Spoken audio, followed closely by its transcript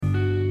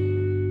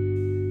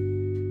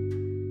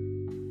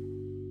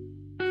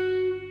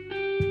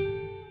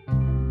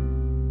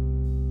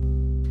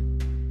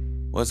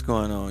What's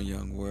going on,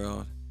 young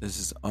world? This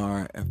is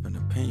RF an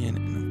Opinion,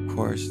 and of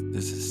course,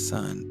 this is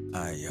Sun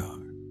IR.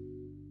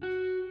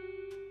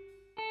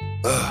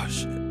 Oh,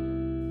 shit.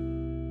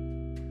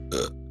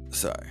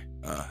 Sorry.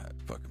 I had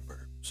a fucking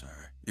burp. Sorry.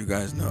 You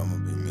guys know I'm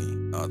gonna be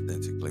me,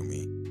 authentically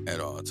me,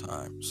 at all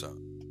times. So,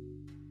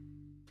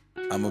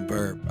 I'm a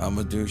burp. I'm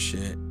gonna do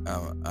shit.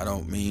 I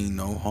don't mean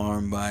no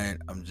harm by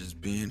it. I'm just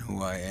being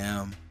who I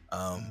am.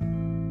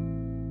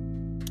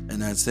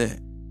 And that's it.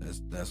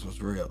 That's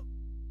what's real.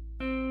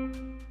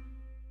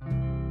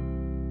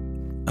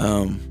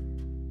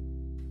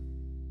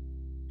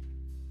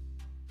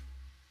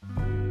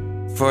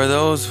 For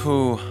those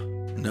who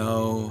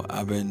know,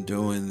 I've been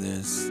doing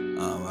this.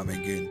 I've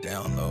been getting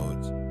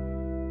downloads.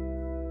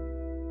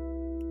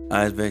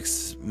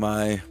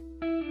 My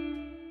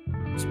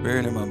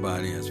spirit and my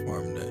body has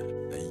formed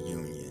a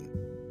union.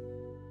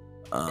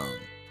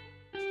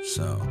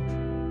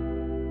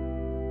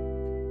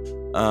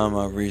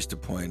 I've reached a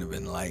point of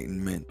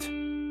enlightenment.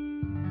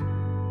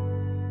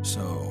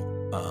 So,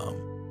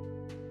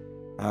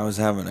 I was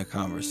having a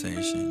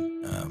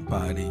conversation,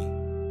 body.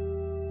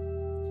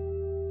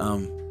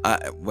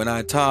 When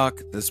I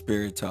talk, the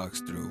spirit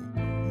talks through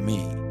me,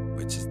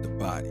 which is the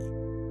body.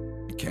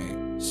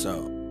 Okay,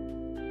 so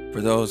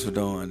for those who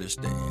don't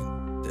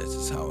understand, this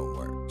is how it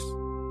works.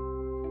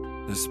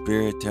 The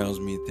spirit tells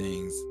me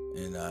things,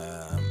 and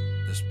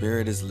the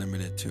spirit is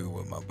limited to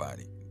what my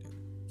body can do.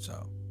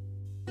 So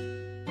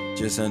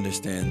just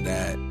understand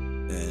that,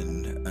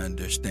 and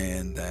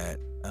understand that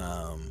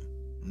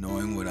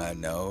knowing what I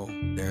know,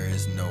 there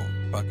is no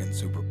fucking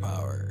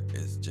superpower.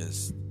 It's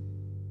just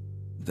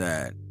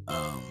that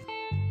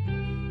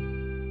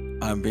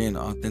I'm being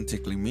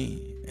authentically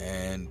me,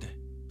 and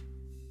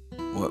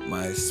what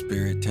my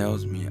spirit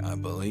tells me I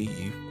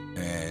believe,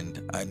 and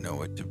I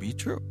know it to be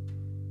true.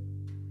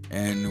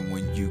 And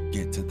when you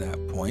get to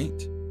that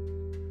point,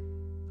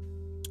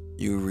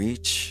 you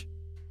reach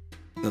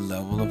the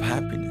level of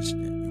happiness that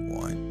you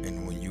want.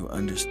 And when you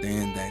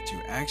understand that you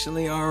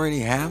actually already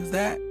have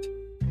that,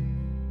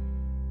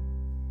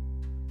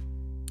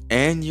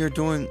 and you're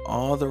doing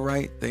all the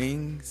right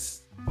things,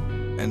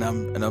 and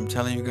I'm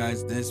telling you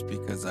guys this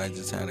because I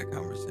just had a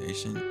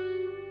conversation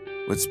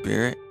with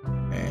spirit,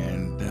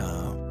 and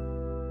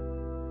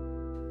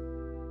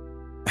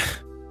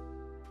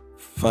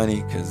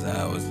funny because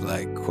I was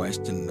like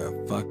questioning the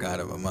fuck out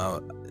of him.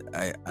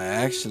 I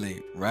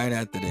actually, right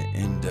after the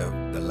end of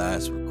the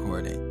last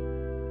recording,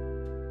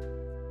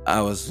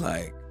 I was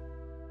like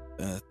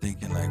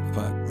thinking like,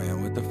 fuck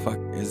man, what the fuck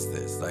is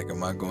this? Like,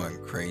 am I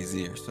going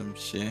crazy or some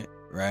shit?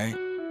 Right?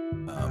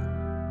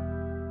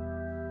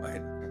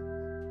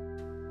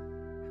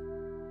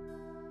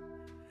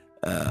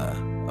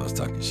 I was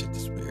talking shit to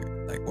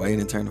spirit. Like, why you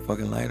didn't turn the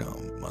fucking light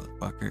on,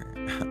 motherfucker?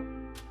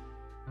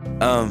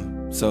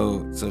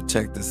 So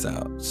check this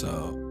out.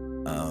 So,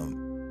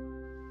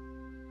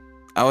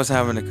 I was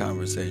having a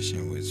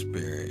conversation with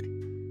spirit,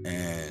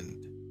 and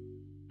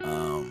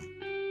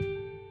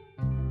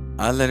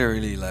I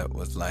literally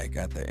was like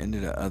at the end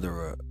of the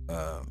other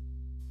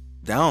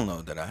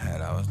download that I had,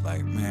 I was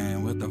like,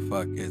 man, what the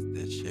fuck is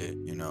this shit?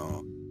 You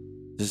know,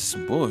 this is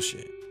some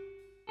bullshit.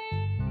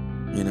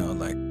 You know,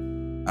 like,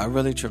 I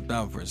really tripped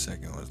out for a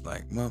second. Was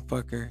like,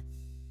 motherfucker,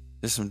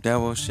 this some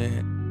devil shit.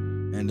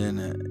 And then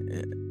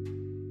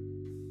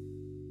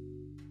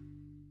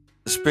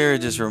the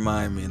spirit just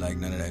reminded me, like,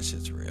 none of that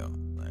shit's real.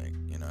 Like,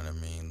 you know what I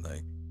mean?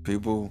 Like,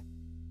 people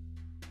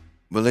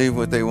believe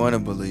what they want to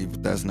believe,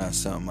 but that's not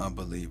something I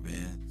believe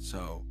in.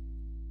 So,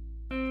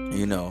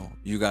 you know,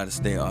 you got to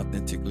stay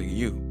authentically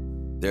you.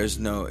 There's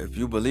no, if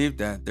you believe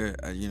that, there's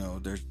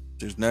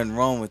nothing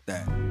wrong with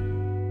that.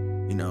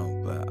 You know,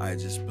 but I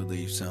just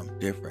believe something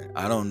different.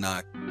 I don't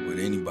knock what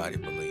anybody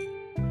believe.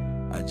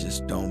 I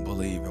just don't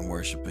believe in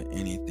worshiping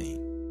anything.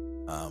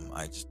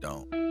 I just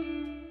don't.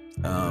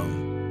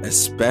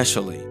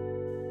 Especially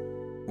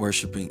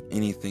worshiping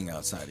anything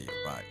outside of your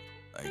body.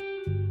 Like,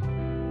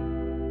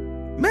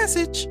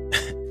 message.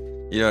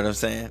 You know what I'm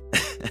saying?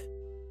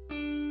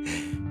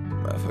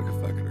 Motherfucker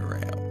fucking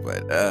around.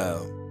 But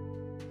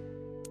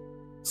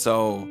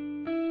so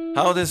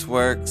how this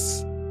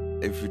works,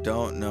 if you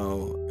don't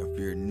know, if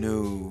you're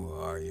new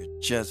or you're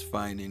just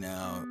finding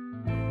out,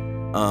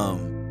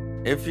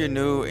 if you're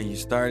new and you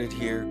started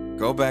here,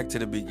 go back to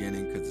the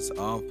beginning because it's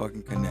all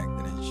fucking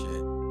connected and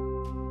shit.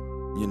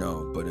 You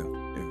know, but if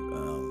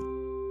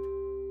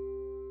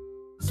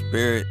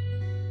spirit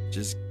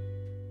just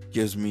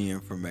gives me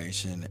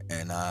information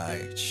and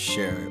I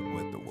share it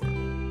with the world.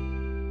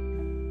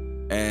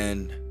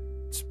 And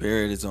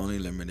spirit is only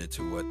limited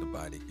to what the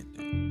body can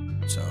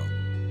do. So,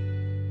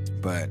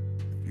 but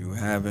if you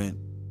haven't,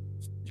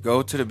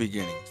 go to the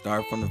beginning.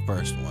 Start from the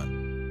first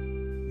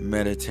one.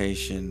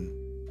 Meditation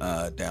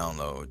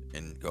download,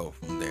 and go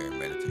from there.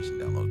 Meditation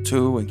download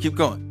 2, and keep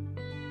going.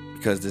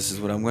 Because this is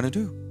what I'm going to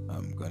do.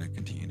 I'm going to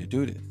continue to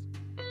do this.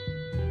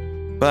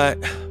 But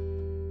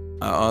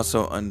I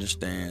also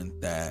understand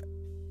that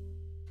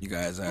you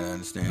guys, I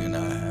understand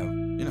I have,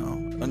 you know,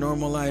 a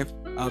normal life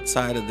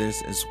outside of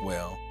this as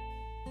well.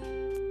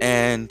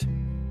 And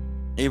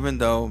even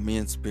though me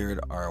and spirit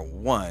are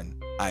one,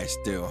 I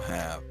still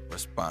have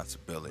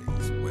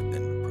responsibilities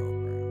within the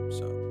program.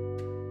 So,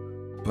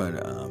 but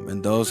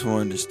and those who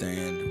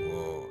understand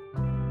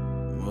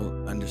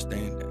will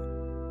understand that.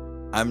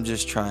 I'm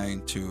just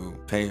trying to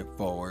pay it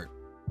forward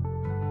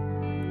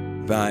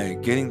by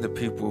getting the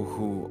people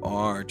who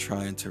are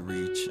trying to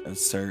reach a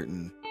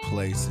certain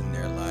place in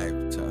their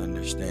life to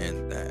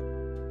understand that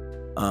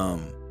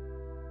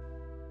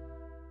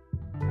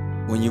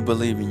when you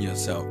believe in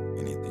yourself,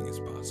 anything is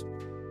possible.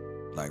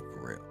 Like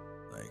for real.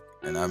 Like,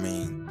 and I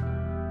mean,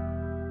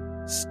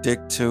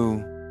 stick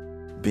to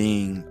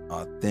being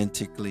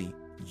authentically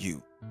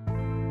you.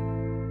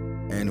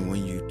 And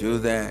when you do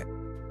that,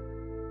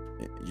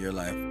 your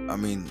life, I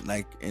mean,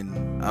 like,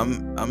 and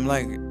I'm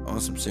like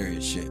on some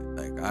serious shit.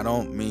 Like, I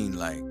don't mean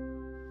like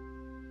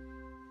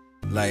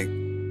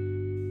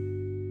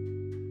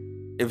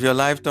if your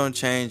life don't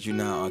change, you're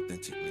not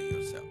authentically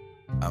yourself.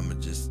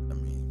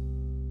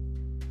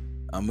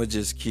 I'ma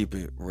just keep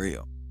it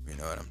real. You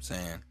know what I'm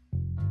saying?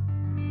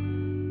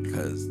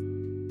 Because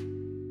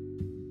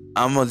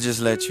I'ma just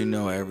let you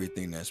know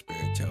everything that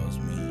spirit tells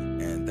me,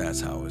 and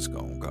that's how it's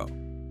gonna go.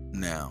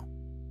 Now,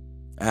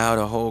 I had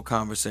a whole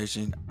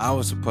conversation. I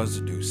was supposed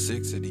to do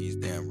 6 of these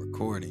damn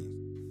recordings,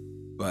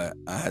 but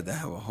I had to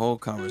have a whole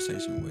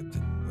conversation with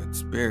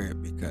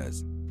spirit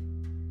because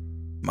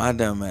my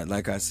dumb ass,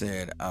 like I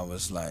said, I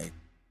was like,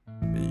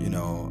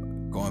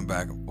 going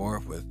back and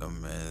forth with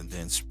them, and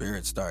then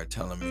spirit started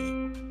telling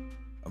me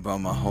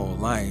about my whole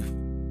life,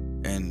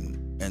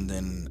 and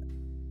then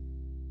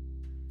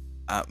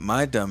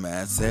my dumb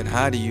ass said,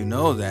 "How do you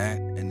know that?"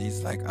 And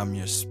he's like, "I'm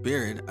your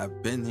spirit.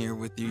 I've been here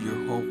with you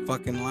your whole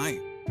fucking life."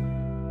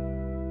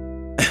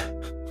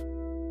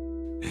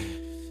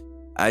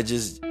 I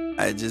just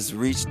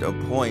reached a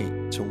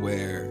point to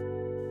where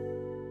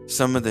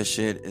some of the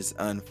shit is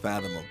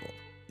unfathomable.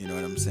 You know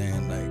what I'm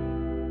saying? Like,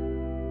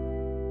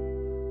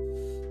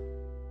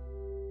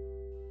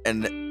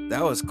 and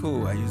that was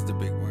cool. I used a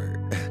big word.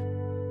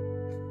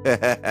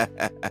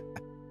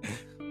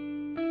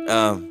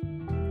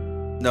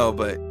 No,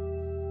 but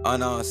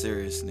on all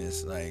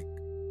seriousness, like,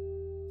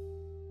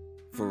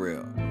 for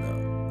real,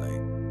 though,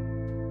 like,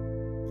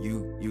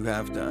 you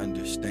have to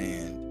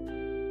understand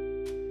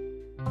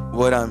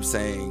what I'm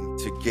saying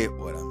to get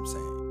what I'm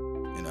saying.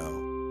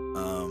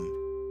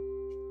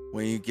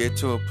 When you get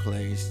to a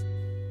place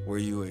where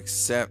you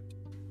accept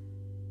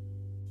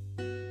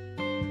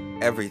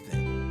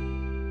everything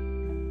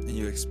and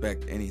you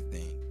expect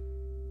anything,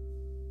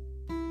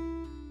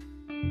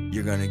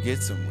 you're gonna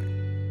get somewhere.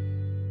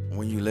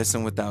 When you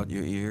listen without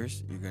your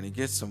ears, you're gonna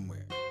get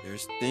somewhere.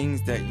 There's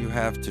things that you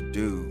have to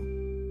do,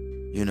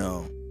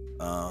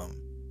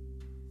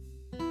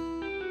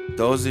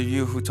 those of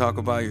you who talk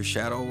about your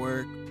shadow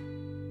work,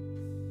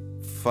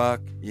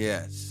 fuck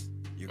yes.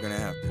 You're gonna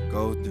have to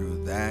go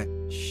through that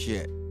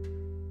shit.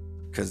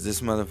 Cause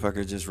this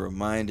motherfucker just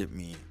reminded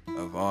me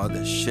of all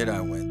the shit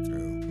I went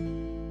through.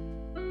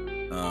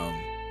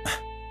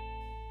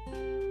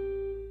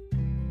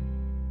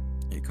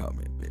 He called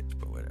me a bitch,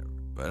 but whatever.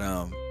 But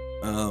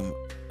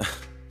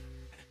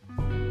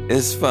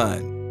it's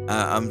fun.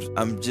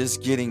 I'm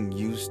just getting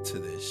used to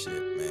this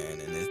shit, man.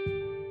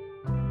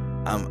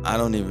 And I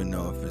don't even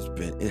know if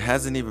it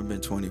hasn't even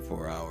been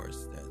 24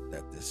 hours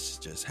that this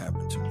just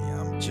happened to me.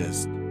 I'm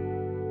just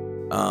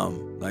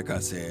like I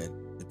said,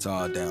 it's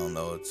all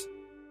downloads.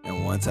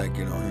 And once I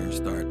get on here and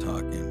start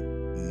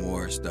talking,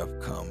 more stuff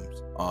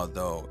comes.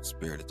 Although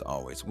spirit is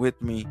always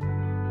with me,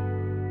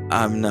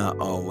 I'm not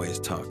always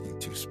talking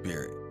to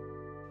spirit.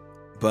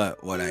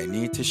 But what I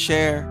need to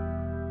share,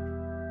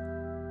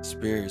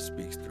 spirit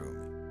speaks through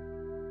me.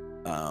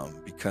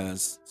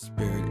 Because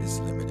spirit is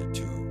limited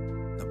to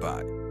the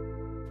body.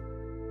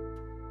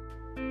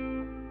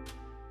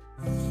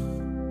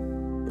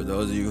 For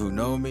those of you who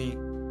know me,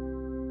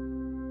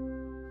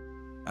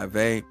 I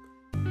vape,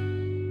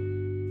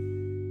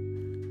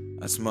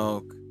 I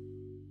smoke,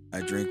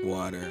 I drink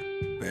water,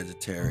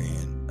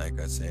 vegetarian, like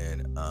I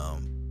said,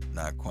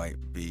 not quite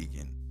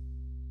vegan.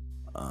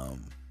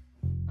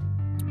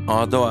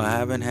 Although I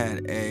haven't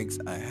had eggs,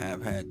 I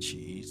have had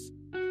cheese,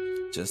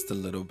 just a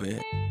little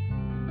bit.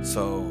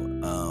 So,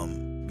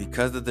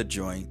 because of the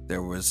joint,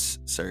 there was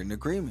certain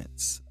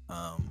agreements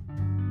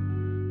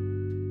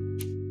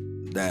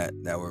that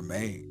were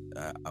made.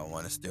 I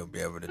want to still be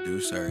able to do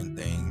certain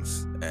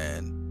things,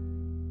 and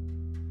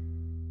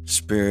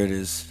spirit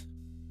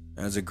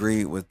has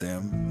agreed with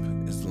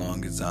them as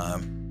long as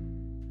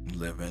I'm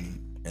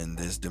living in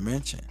this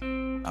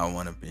dimension. I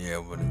want to be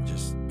able to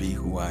just be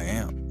who I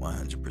am,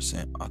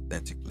 100%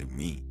 authentically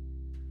me.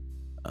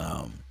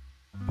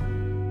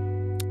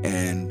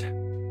 And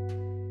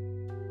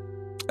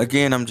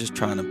again, I'm just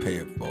trying to pay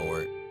it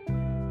forward.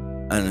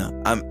 I know.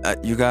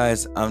 You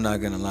guys, I'm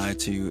not gonna lie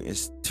to you.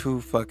 It's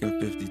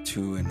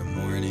 2:52 in the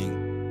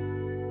morning.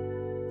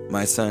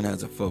 My son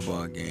has a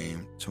football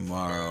game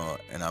tomorrow,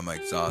 and I'm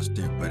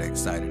exhausted but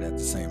excited at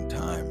the same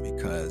time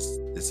because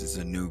this is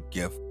a new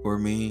gift for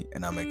me,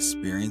 and I'm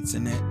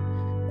experiencing it,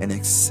 and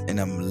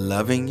I'm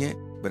loving it.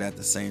 But at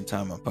the same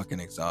time, I'm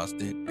fucking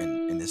exhausted,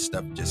 and and this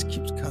stuff just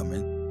keeps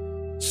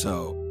coming.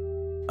 So,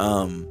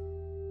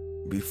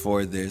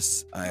 before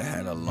this, I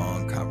had a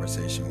long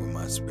conversation with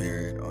my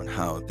spirit on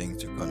how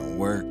things are gonna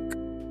work.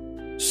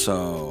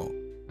 So,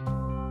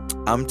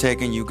 I'm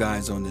taking you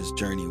guys on this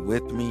journey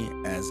with me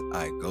as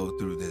I go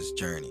through this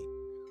journey.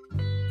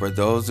 For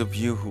those of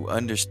you who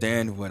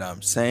understand what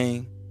I'm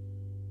saying,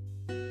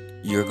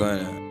 you're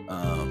gonna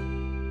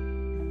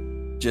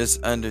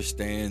just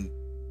understand,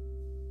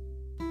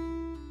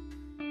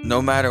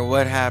 no matter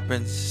what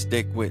happens,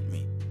 stick with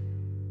me.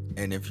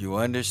 And if you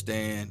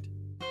understand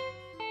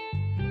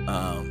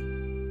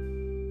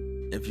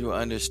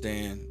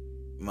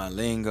my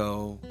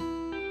lingo,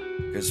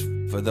 because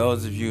for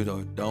those of you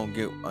that don't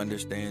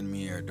understand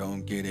me or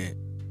don't get it,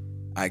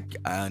 I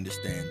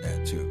understand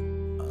that too.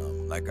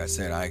 Like I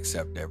said, I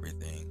accept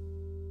everything.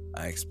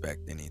 I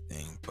expect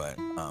anything, but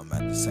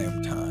at the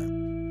same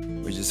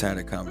time, we just had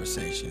a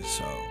conversation.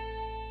 So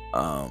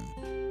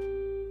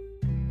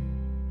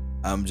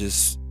I'm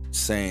just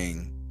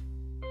saying,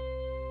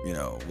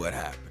 what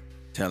happened,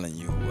 telling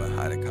you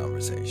how the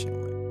conversation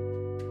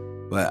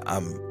went. But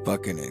I'm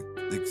fucking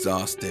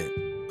exhausted.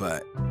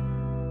 But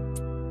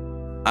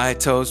I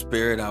told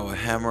Spirit I would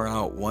hammer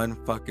out one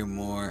fucking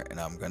more,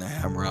 and I'm gonna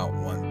hammer out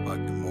one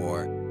fucking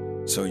more.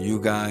 So you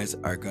guys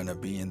are gonna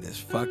be in this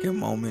fucking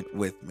moment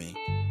with me,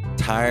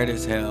 tired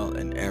as hell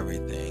and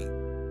everything.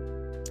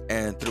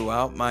 And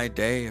throughout my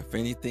day, if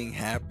anything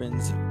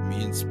happens, if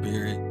me and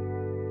Spirit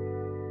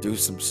do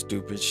some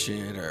stupid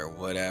shit or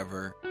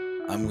whatever,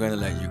 I'm gonna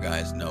let you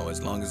guys know,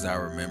 as long as I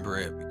remember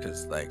it,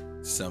 because like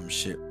some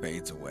shit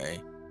fades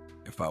away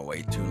if I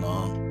wait too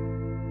long.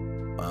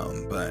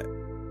 But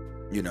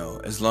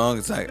as long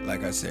as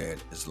like I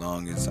said, as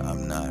long as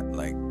I'm not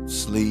like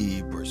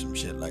sleep or some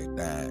shit like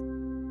that,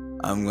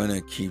 I'm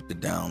gonna keep the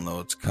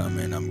downloads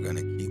coming. I'm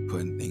gonna keep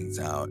putting things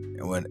out,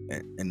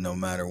 and no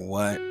matter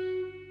what,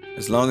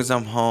 as long as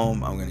I'm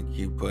home, I'm gonna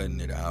keep putting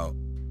it out,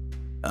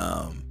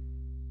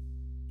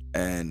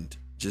 and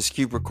just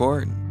keep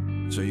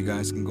recording, so you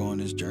guys can go on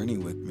this journey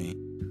with me,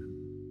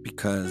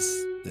 because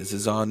this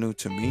is all new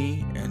to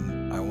me,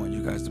 and I want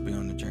you guys to be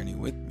on the journey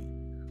with me.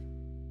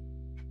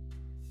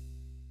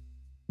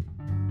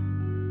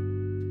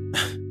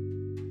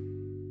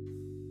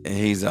 And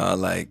he's all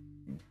like,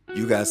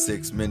 "You got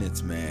 6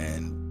 minutes,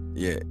 man.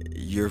 Yeah,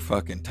 you're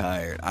fucking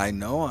tired." I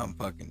know I'm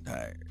fucking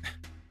tired.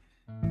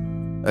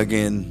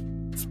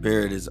 Again,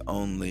 Spirit is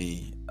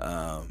only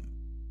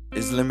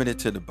is limited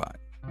to the body.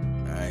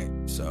 Alright,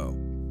 so,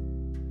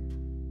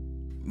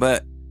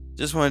 but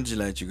just wanted to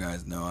let you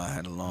guys know I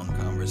had a long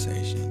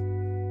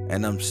conversation,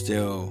 and I'm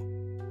still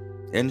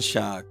in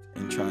shock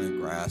and trying to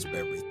grasp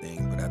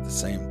everything, but at the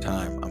same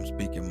time, I'm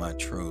speaking my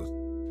truth.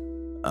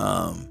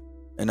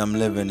 And I'm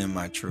living in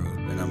my truth,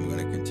 and I'm going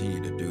to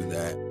continue to do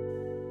that,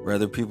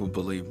 whether people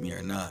believe me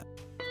or not.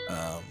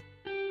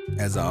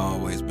 As I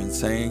always been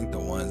saying, the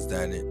ones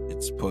that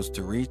it's supposed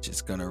to reach,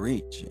 it's going to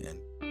reach. And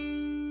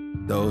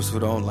those who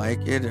don't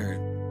like it or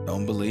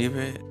don't believe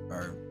it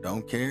or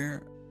don't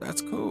care,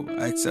 that's cool.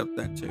 I accept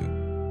that too.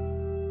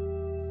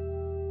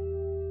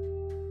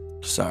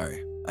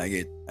 Sorry, I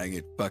get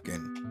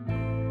fucking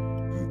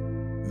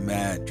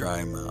mad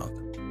dry mouth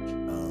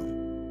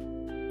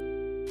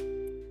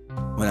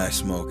when I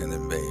smoke and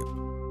then vape.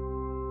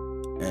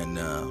 And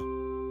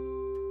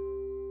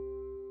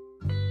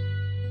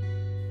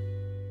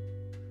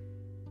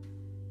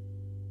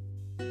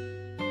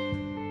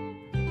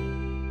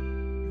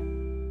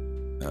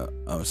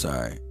I'm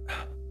sorry.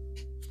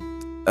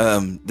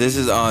 This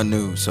is all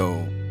new,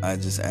 so I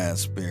just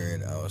asked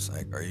Spirit. I was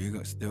like, "Are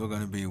you still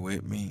gonna be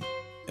with me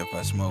if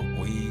I smoke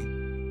weed?"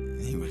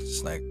 And he was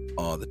just like,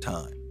 "All the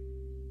time."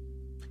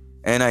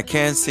 And I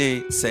can't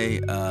say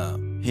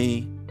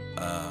he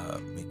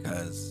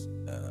because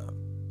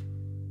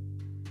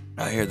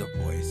I hear the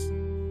voice,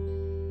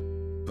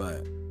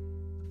 but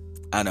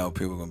I know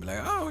people are gonna be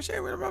like, "Oh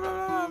shit," blah, blah,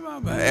 blah, blah.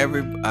 But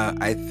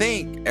I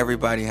think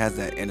everybody has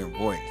that inner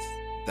voice.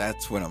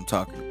 That's what I'm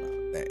talking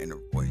about, that inner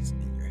voice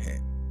in your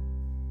head.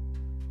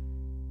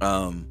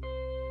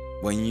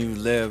 When you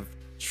live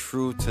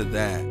true to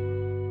that,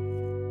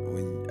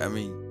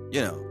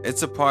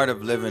 it's a part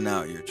of living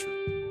out your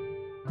truth.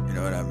 You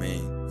know what I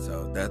mean?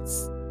 So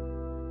that's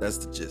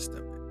the gist of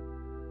it.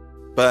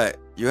 But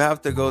you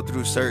have to go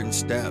through certain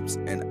steps,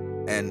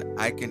 and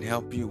I can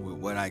help you with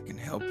what I can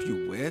help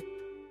you with.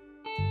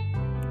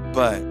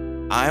 But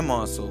I'm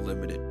also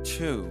limited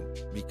too,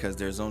 because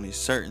there's only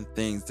certain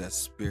things that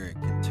Spirit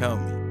can tell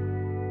me.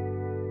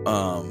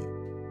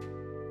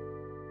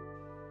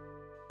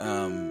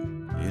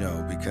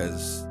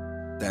 Because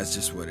that's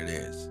just what it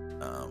is.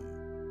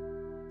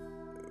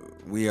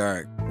 We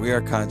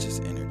are conscious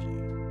energy.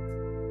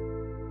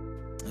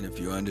 And if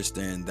you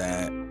understand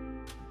that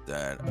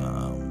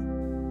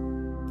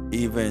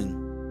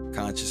even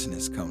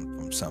consciousness comes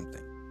from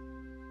something.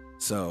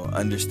 So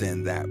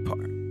understand that part.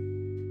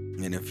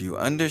 And if you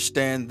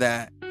understand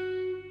that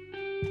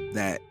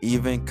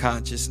even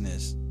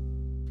consciousness,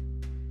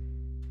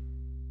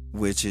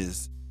 which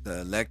is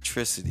the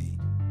electricity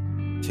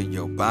to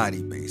your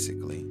body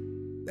basically,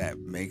 that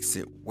makes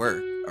it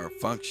work or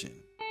function.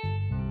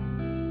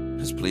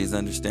 Just please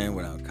understand,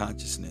 without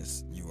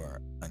consciousness, you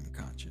are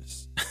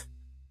unconscious.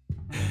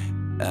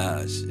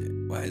 Ah, shit.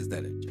 Why is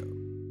that a joke?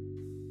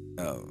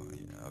 Oh,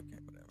 yeah, okay,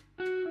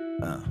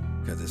 whatever.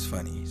 Because it's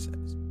funny, he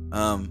says.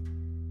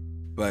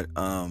 But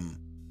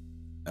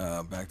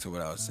back to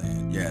what I was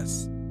saying.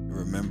 Yes,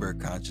 remember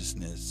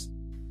consciousness.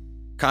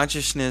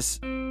 Consciousness.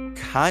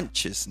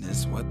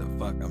 What the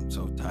fuck? I'm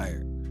so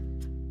tired.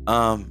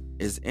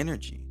 Is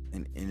energy,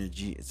 and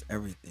energy is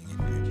everything, and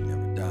energy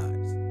never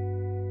dies.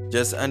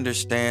 Just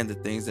understand the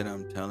things that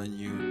I'm telling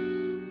you.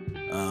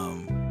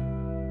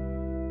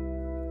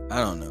 I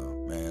don't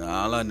know, man.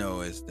 All I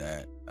know is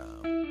that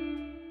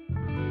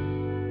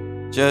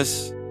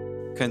just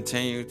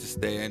continue to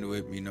stay in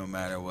with me no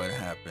matter what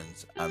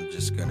happens. I'm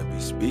just going to be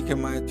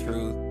speaking my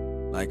truth,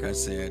 like I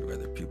said,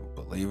 whether people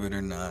believe it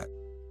or not.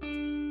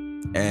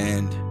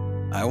 And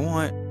I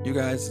want you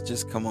guys to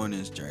just come on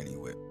this journey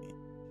with me.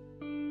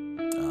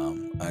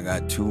 I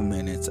got 2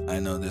 minutes. I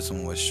know this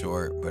one was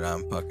short, but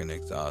I'm fucking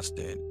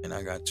exhausted. And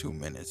I got 2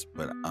 minutes,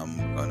 but I'm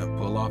going to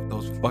pull off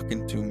those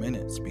fucking 2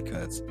 minutes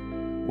because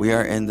we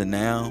are in the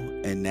now,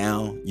 and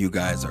now you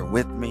guys are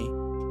with me.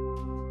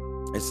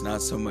 It's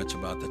not so much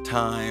about the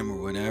time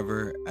or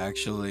whatever.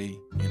 Actually,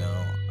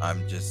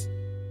 I'm just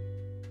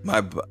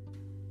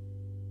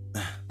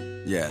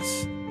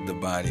yes, the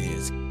body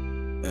is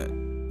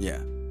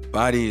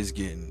body is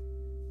getting,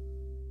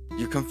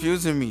 you're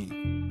confusing me.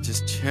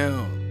 Just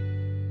chill.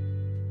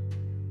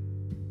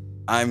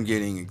 I'm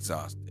getting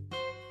exhausted.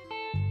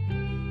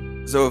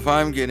 So if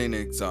I'm getting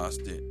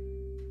exhausted,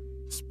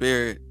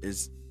 spirit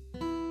is,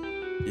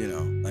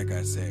 like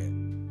I said,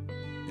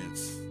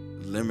 it's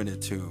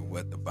limited to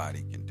what the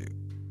body can do.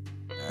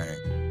 All right.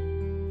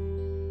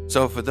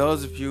 So for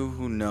those of you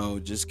who know,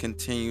 just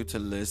continue to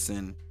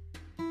listen.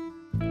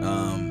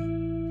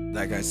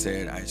 Like I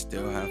said, I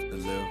still have to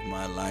live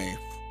my life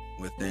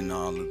within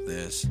all of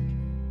this.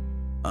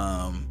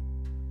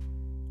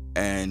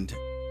 And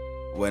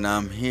when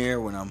I'm here,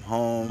 when I'm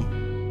home,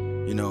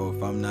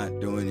 if I'm not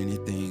doing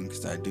anything,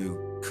 because I do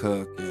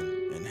cook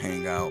and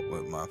hang out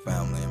with my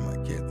family and my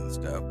kids and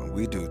stuff, and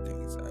we do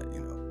things,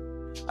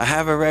 I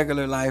have a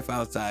regular life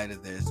outside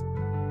of this.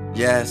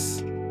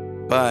 Yes,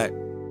 but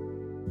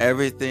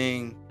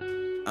everything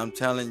I'm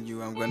telling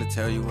you, I'm going to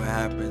tell you what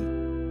happened.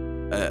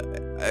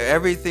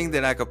 Everything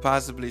that I could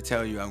possibly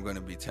tell you, I'm going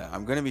to be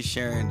I'm going to be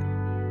sharing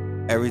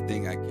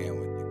everything I can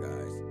with you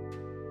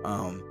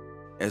guys.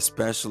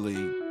 Especially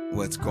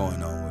what's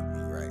going on with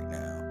me right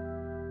now.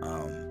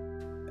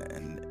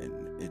 And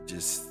it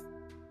just,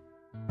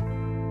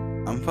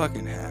 I'm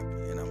fucking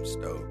happy and I'm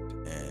stoked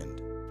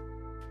and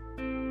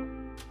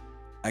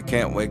I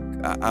can't wait.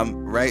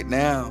 I'm right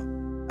now,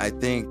 I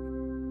think,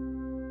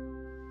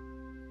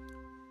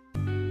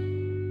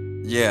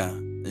 yeah.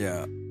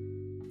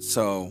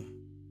 So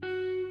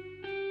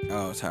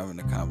I was having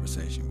a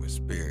conversation with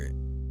Spirit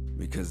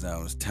because I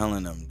was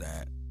telling him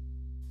that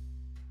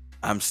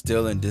I'm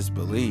still in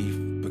disbelief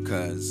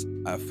because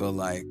I feel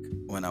like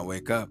when I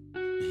wake up,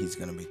 he's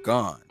going to be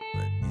gone.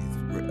 But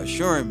he's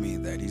assuring me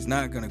that he's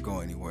not going to go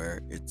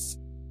anywhere. It's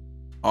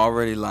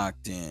already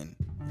locked in,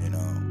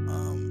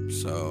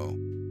 so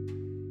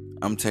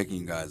I'm taking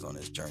you guys on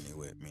this journey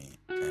with me.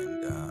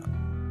 And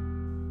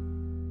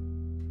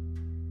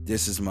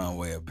this is my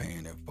way of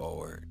paying it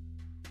forward.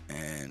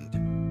 And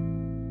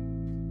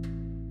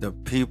the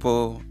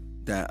people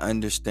that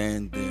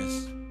understand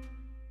this,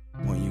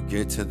 when you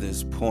get to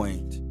this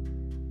point,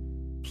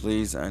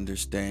 please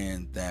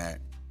understand that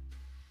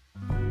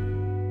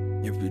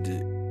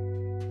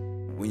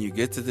when you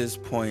get to this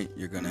point,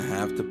 you're going to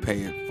have to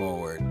pay it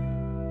forward.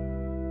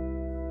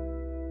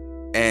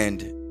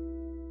 And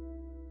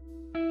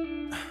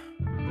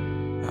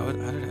how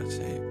did I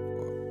say it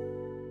before?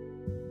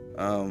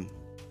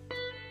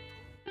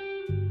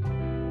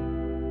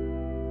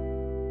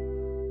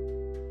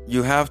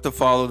 You have to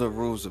follow the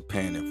rules of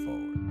paying it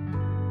forward.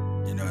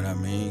 You know what I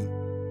mean?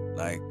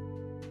 Like,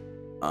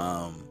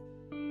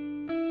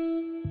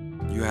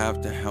 you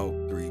have to help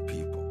 3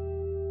 people.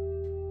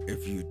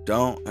 If you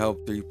don't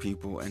help 3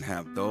 people and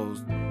have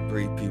those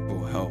 3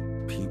 people help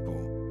people,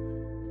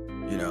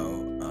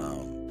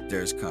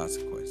 there's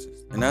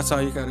consequences. And that's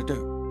all you got to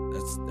do.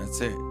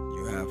 That's it.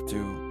 You have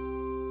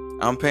to.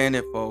 I'm paying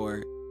it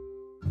forward.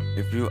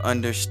 If you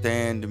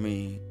understand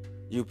me,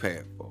 you pay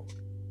it forward.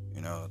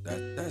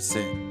 That's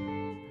it.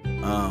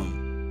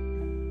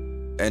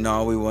 And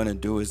all we want to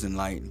do is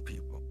enlighten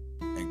people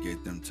and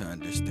get them to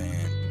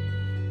understand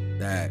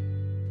that,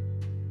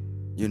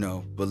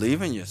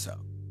 believe in yourself.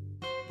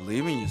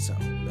 Believe in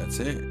yourself. That's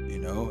it,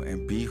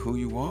 and be who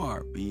you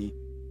are. Be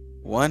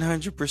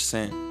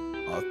 100%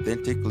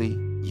 authentically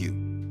you.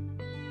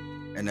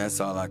 And that's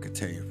all I could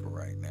tell you for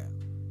right now.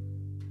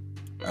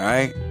 All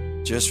right?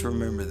 Just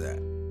remember that.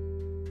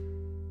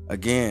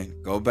 Again,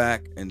 go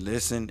back and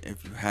listen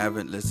if you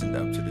haven't listened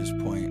up to this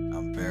point.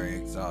 I'm very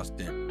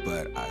exhausted,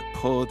 but I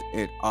pulled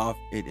it off.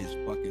 It is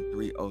fucking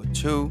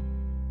 3:02.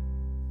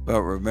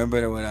 But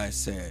remember what I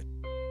said.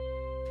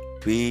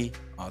 Be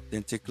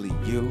authentically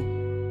you.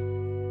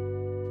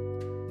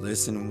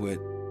 Listen,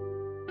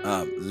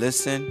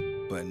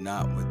 but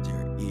not with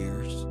your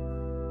ears.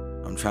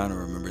 I'm trying to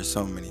remember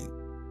so many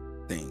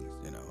things,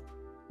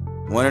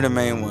 One of the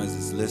main ones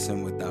is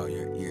listen without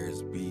your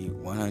ears. Be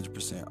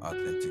 100%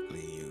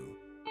 authentically you.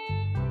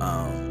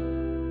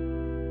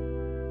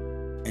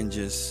 And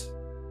just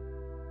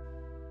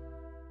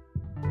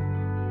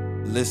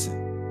listen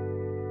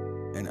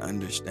and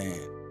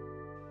understand.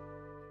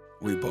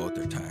 We both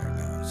are tired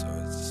now, so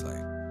it's just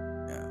like,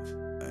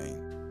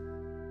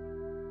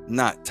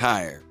 not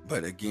tired,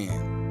 but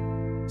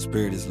again,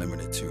 spirit is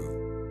limited to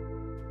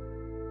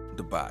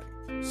the body.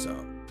 So,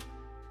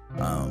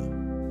 all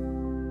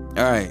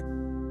right.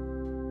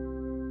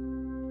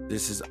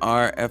 This is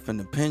RF and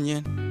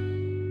Opinion,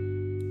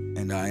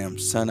 and I am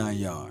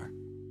Sanayar.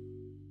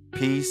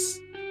 Peace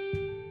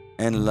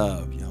and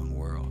love, y'all.